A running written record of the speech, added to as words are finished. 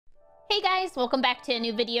Hey guys, welcome back to a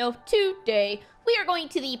new video. Today, we are going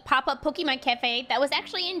to the pop-up Pokemon Cafe that was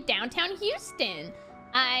actually in downtown Houston.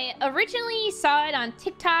 I originally saw it on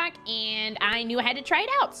TikTok and I knew I had to try it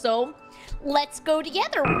out, so let's go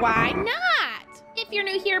together. Why not? If you're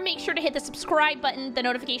new here, make sure to hit the subscribe button, the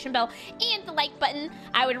notification bell, and the like button.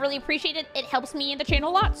 I would really appreciate it. It helps me and the channel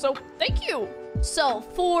a lot, so thank you. So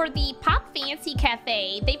for the popfancy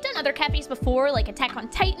cafe, they've done other cafes before, like Attack on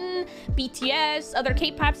Titan, BTS, other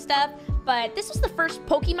K-pop stuff, but this was the first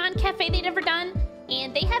Pokemon cafe they'd ever done,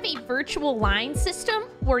 and they have a virtual line system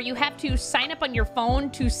where you have to sign up on your phone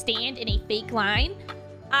to stand in a fake line.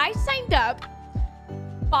 I signed up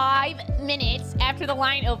 5 minutes after the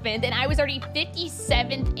line opened, and I was already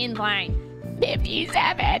 57th in line.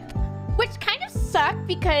 57th! Which kind of sucked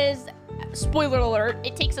because, spoiler alert,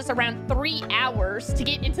 it takes us around 3 hours to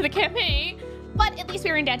get into the cafe. But at least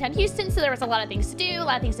we were in downtown Houston, so there was a lot of things to do, a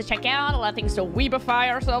lot of things to check out, a lot of things to weebify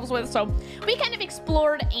ourselves with. So we kind of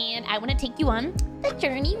explored, and I want to take you on the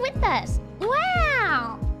journey with us.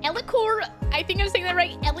 Wow! Elicor, I think I'm saying that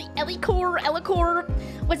right.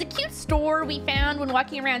 Elicor was a cute store we found when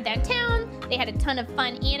walking around downtown. They had a ton of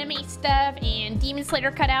fun anime stuff and Demon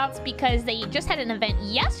Slayer cutouts because they just had an event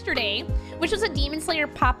yesterday, which was a Demon Slayer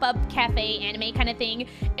pop-up cafe anime kind of thing.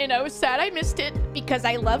 And I was sad I missed it because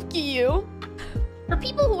I love Gyu. For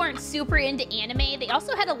people who aren't super into anime, they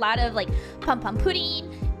also had a lot of like Pum Pum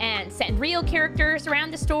Pudding and Sanrio characters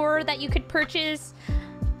around the store that you could purchase.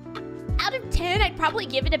 Out of 10, I'd probably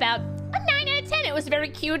give it about a 9 out of 10. It was a very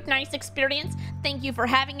cute, nice experience. Thank you for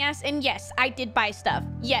having us. And yes, I did buy stuff.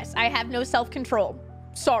 Yes, I have no self-control.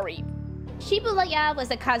 Sorry. Shibulaya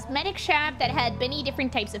was a cosmetic shop that had many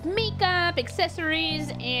different types of makeup,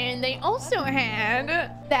 accessories, and they also had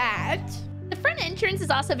that. The front entrance is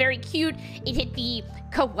also very cute. It hit the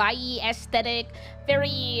kawaii aesthetic,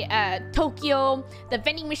 very Tokyo. The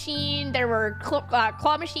vending machine, there were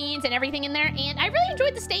claw machines and everything in there, and I really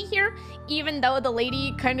enjoyed the stay here, even though the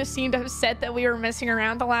lady kind of seemed upset that we were messing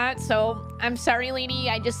around a lot. So I'm sorry, lady.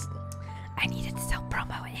 I needed to sell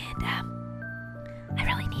promo, and I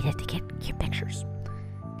really needed to get cute pictures.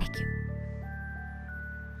 Thank you.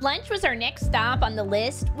 Lunch was our next stop on the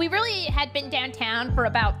list. We really had been downtown for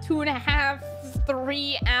about 2.5,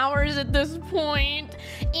 3 hours at this point.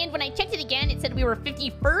 And when I checked it again, it said we were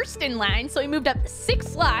 51st in line, so we moved up 6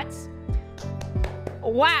 slots.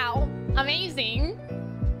 Wow, amazing.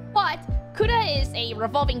 But Kuda is a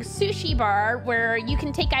revolving sushi bar where you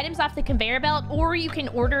can take items off the conveyor belt or you can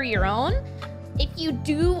order your own. If you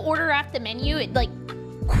do order off the menu, it like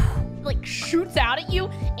shoots out at you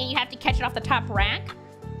and you have to catch it off the top rack.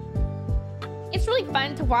 It's really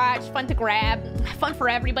fun to watch, fun to grab, fun for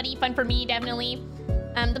everybody, fun for me, definitely.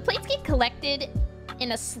 The plates get collected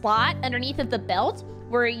in a slot underneath of the belt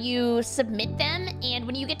where you submit them, and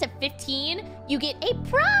when you get to 15, you get a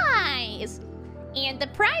prize. And the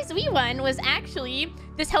prize we won was actually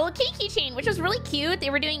this Hello Kitty keychain, which was really cute. They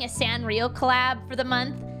were doing a Sanrio collab for the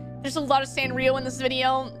month. There's a lot of Sanrio in this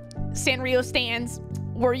video. Sanrio stands,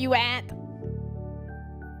 where you at?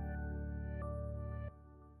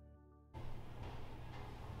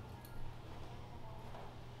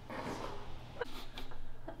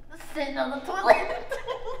 Sitting on the toilet.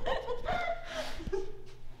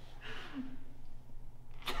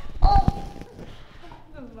 Oh!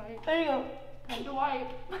 There you go. Time to wipe.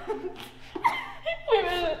 Wait a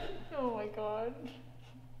minute. Oh my god.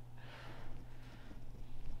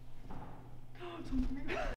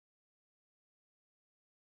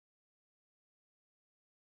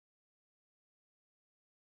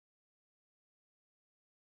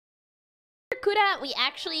 Kuda, we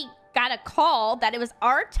actually got a call that it was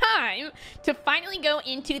our time to finally go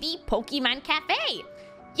into the Pokemon Cafe.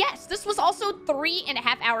 Yes, this was also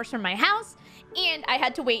 3.5 hours from my house, and I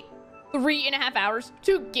had to wait 3.5 hours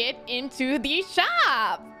to get into the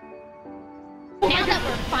shop. Now that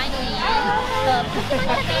we're finally in, the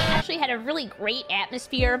Pokemon Cafe actually had a really great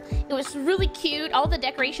atmosphere. It was really cute. All the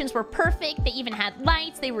decorations were perfect. They even had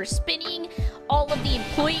lights. They were spinning. All of the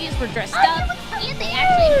employees were dressed up. And they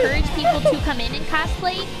actually encouraged people to come in and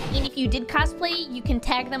cosplay. And if you did cosplay, you can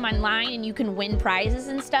tag them online and you can win prizes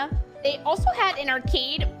and stuff. They also had an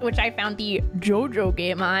arcade, which I found the JoJo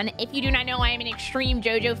game on. If you do not know, I am an extreme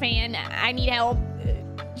JoJo fan. I need help.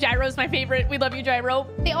 Gyro's my favorite. We love you, Gyro.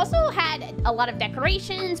 They also had a lot of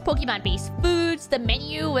decorations, Pokemon-based foods. The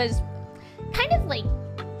menu was kind of like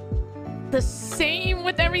the same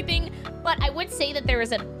with everything, but I would say that there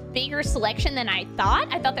was a bigger selection than I thought.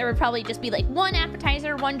 I thought there would probably just be like 1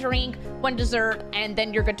 appetizer, 1 drink, 1 dessert, and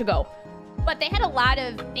then you're good to go. But they had a lot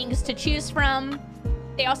of things to choose from.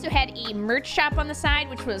 They also had a merch shop on the side,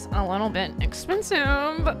 which was a little bit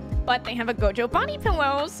expensive, but they have a Gojo body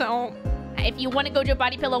pillow, so if you want a Gojo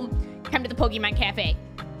body pillow, come to the Pokemon Cafe.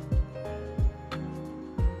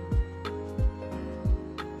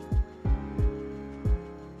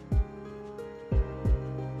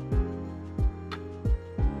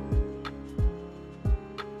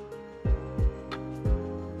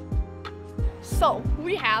 So,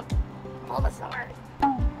 we have Bulbasaur.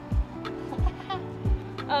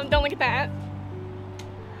 Don't look at that.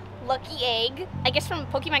 Lucky Egg. I guess from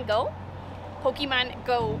Pokemon Go? Pokemon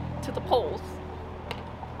Go to the polls.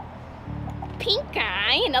 Pink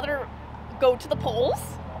Eye, another Go to the polls.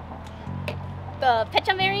 The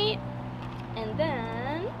Pecham variant. And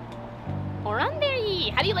then Oranberry.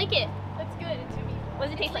 How do you like it? That's good. It's yummy. What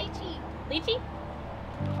does it taste like? Lychee. Lychee?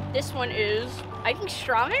 This one is, I think,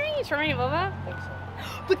 strawberry? Strawberry boba? I think so.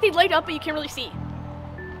 Look, they light up, but you can't really see.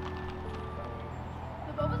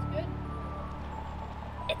 The boba's good.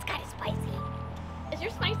 It's kind of spicy. Is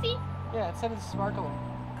yours spicy? Yeah, it said it's sparkling.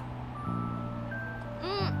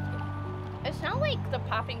 It's not like the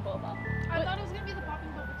popping boba. I thought it was gonna be the popping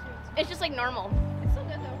boba too. It's just like normal. It's so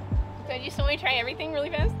good though. So do you still want to try everything really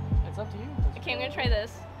fast? It's up to you. Okay, I'm gonna try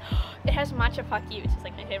this. It has matcha Pocky, which is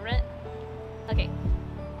like my favorite. Okay.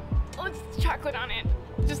 Oh, it's chocolate on it.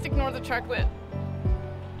 Just ignore the chocolate.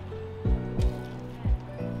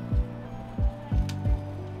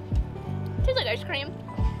 Tastes like ice cream.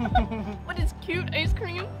 But it's cute ice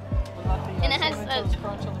cream. And it has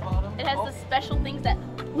crunch on the bottom. It has the special things that.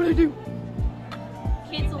 What do I do?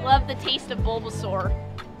 Kids love the taste of Bulbasaur.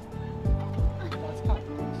 That's kind of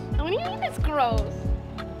gross. What do you mean it's gross?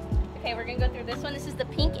 Okay, we're gonna go through this one. This is the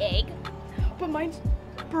pink egg. But mine's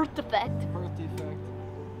birth defect. Birth defect.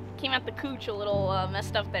 Came out the cooch a little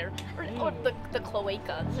messed up there. Or the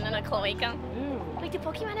cloaca. Isn't it a cloaca? Ew. Wait, do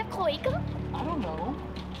Pokemon have cloaca? I don't know.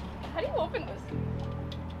 How do you open this?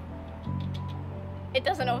 It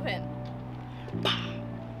doesn't open.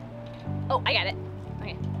 Oh, I got it.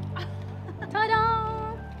 Okay. Ta-da!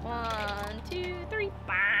 1, 2, 3.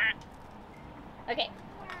 Okay.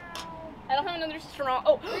 I don't have another straw.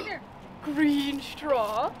 Oh, right there. Green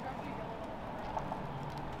straw.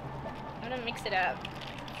 I'm gonna mix it up.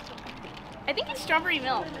 I think it's strawberry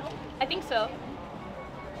milk. I think so.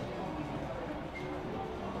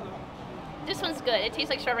 This one's good. It tastes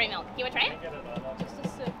like strawberry milk. You wanna try it? Just a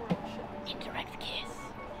sip or a shit. Indirect kiss.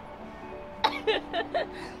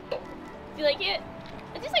 Do you like it?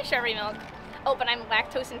 It tastes like strawberry milk. Oh, but I'm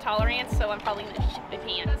lactose intolerant, so I'm probably gonna shit my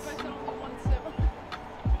pants. That's why I said only one sip.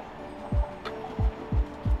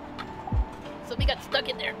 So we got stuck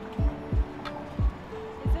in there.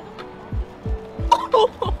 Is it?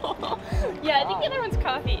 Yeah, I think the other one's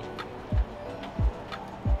coffee.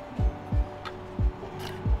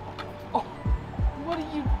 Oh, what are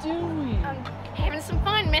you doing? I'm having some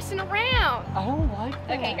fun messing around. I don't like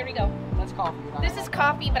that. Okay, here we go. That's coffee. This is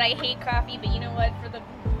coffee, but I hate coffee. But you know what? For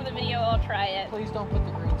the video, I'll try it. Please don't put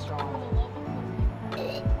the green straw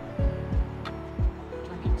in.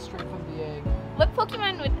 Drink it straight from the egg. What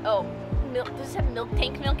Pokemon would? Oh, milk. Does it have milk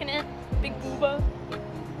tank milk in it? Big booba.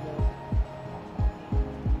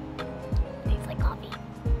 Tastes like coffee.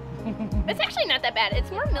 It's actually not that bad. It's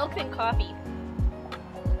more milk than coffee.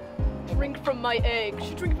 Drink from my egg.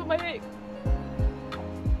 She drink from my egg.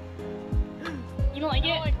 You don't like I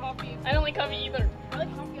it? don't like coffee. I don't like coffee either. I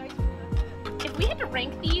like coffee ice cream. That's it. If we had to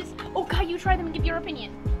rank these, oh Kai, you try them and give your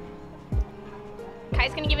opinion.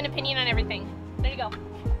 Kai's gonna give an opinion on everything. There you go.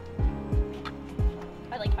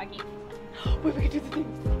 I like Pocky. Wait, we can do the thing.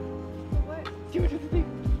 What? Do the thing.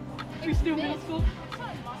 You still middle school? It's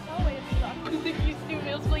not muscle, it's stuff. You think you still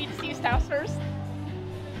middle school? You just use stops first?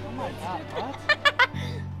 Oh my god, what?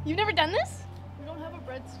 You've never done this? We don't have a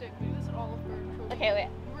breadstick. We do this at Olive Garden. Okay, wait.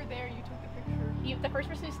 You were there, you took the picture. The first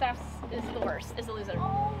person who stops is the worst, is the loser.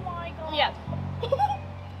 Oh my god. Yeah.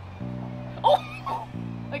 Oh!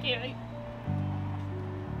 Okay, ready?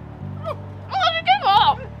 Oh, look at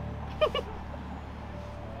off!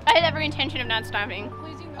 I had every intention of not stopping.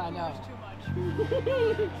 Pleasing the I know. viewers too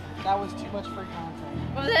much. That was too much free content.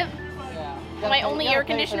 What was it? Yeah. You My gotta pay- only you gotta air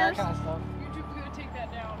pay for that conditioners? kind of stuff. YouTube's gonna take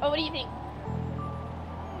that down. Oh, what do you think?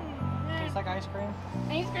 Tastes like ice cream.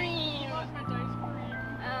 Ice cream. What's my ice cream?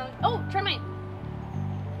 Oh, try mine.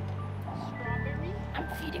 Strawberry? I'm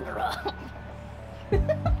feeding her up.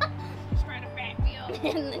 She's trying to back me up.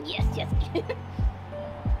 Yes.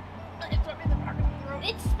 It's up in the back of the throat.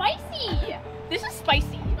 It's spicy. This is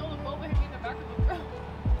spicy. No, the boba hit me in the back of the throat.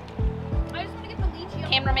 I just want to get the lychee up.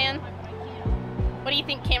 Cameraman? But I can't. What do you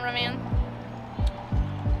think, cameraman?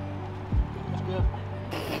 It's good.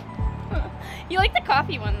 You like the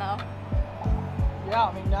coffee one though. Yeah,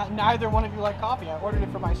 I mean, neither one of you like coffee. I ordered it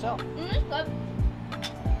for myself. It's good.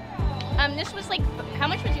 This was like, how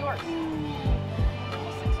much was yours?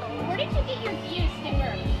 Where did you get your Geo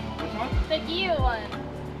sticker? Which one? The Geo one.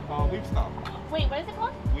 Weekstop. Wait, what is it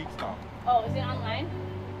called? Weekstop. Oh, is it online?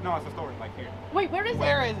 No, it's a store like here. Wait, where is it?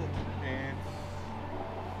 Where is it? It's...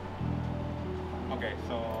 Okay,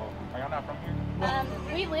 so are y'all not from here?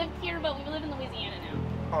 We lived here, but we live in Louisiana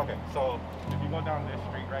now. Okay, so if you go down this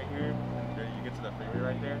street right here, and there you get to the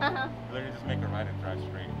freeway right there, you literally just make a right and drive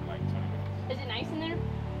straight for like 20 minutes. Is it nice in there?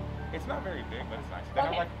 It's not very big, but it's nice. They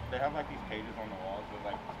have like these pages on the walls with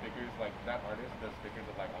like stickers, like that artist does stickers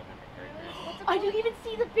of like all different characters. I didn't even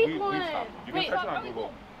see the big one. You can search it on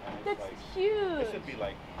Google. That's like, huge. It should be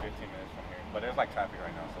like 15 minutes from here, but there's like traffic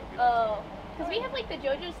right now, so it'll be like Oh, because we have like the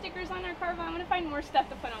JoJo stickers on our car, but I'm gonna find more stuff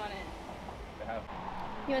to put on it. they have.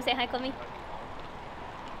 You wanna say hi, Chloe?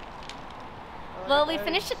 Well, we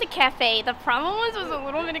finished at the cafe. The problem was it was a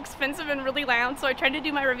little bit expensive and really loud, so I tried to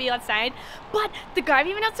do my review outside. But the guy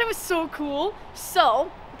even outside was so cool.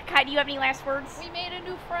 So, Kai, do you have any last words? We made a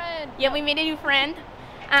new friend. Yeah, we made a new friend.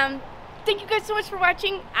 Thank you guys so much for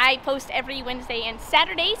watching. I post every Wednesday and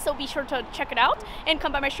Saturday, so be sure to check it out and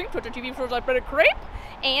come by my stream, twitch.tv/BerryCrepe.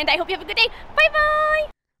 And I hope you have a good day. Bye-bye!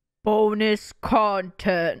 Bonus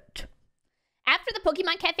content. After the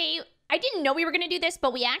Pokemon Cafe, I didn't know we were going to do this,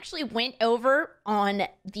 but we actually went over on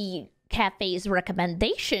the cafe's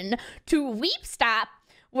recommendation to Weepstop,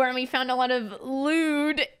 where we found a lot of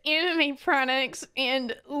lewd anime products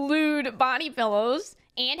and lewd body pillows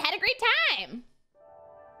and had a great time.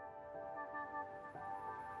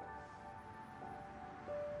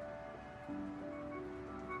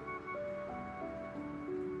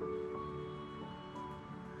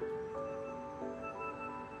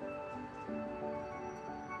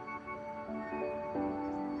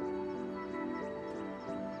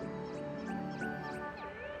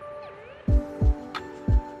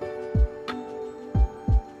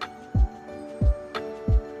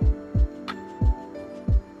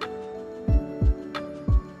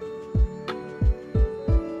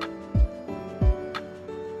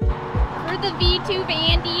 The V2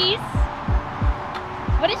 Vandies.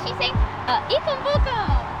 What did she say? Ikambuka.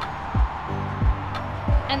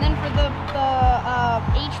 And then for the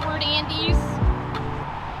H-word Andes.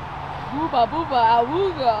 Booba booba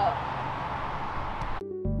awooga.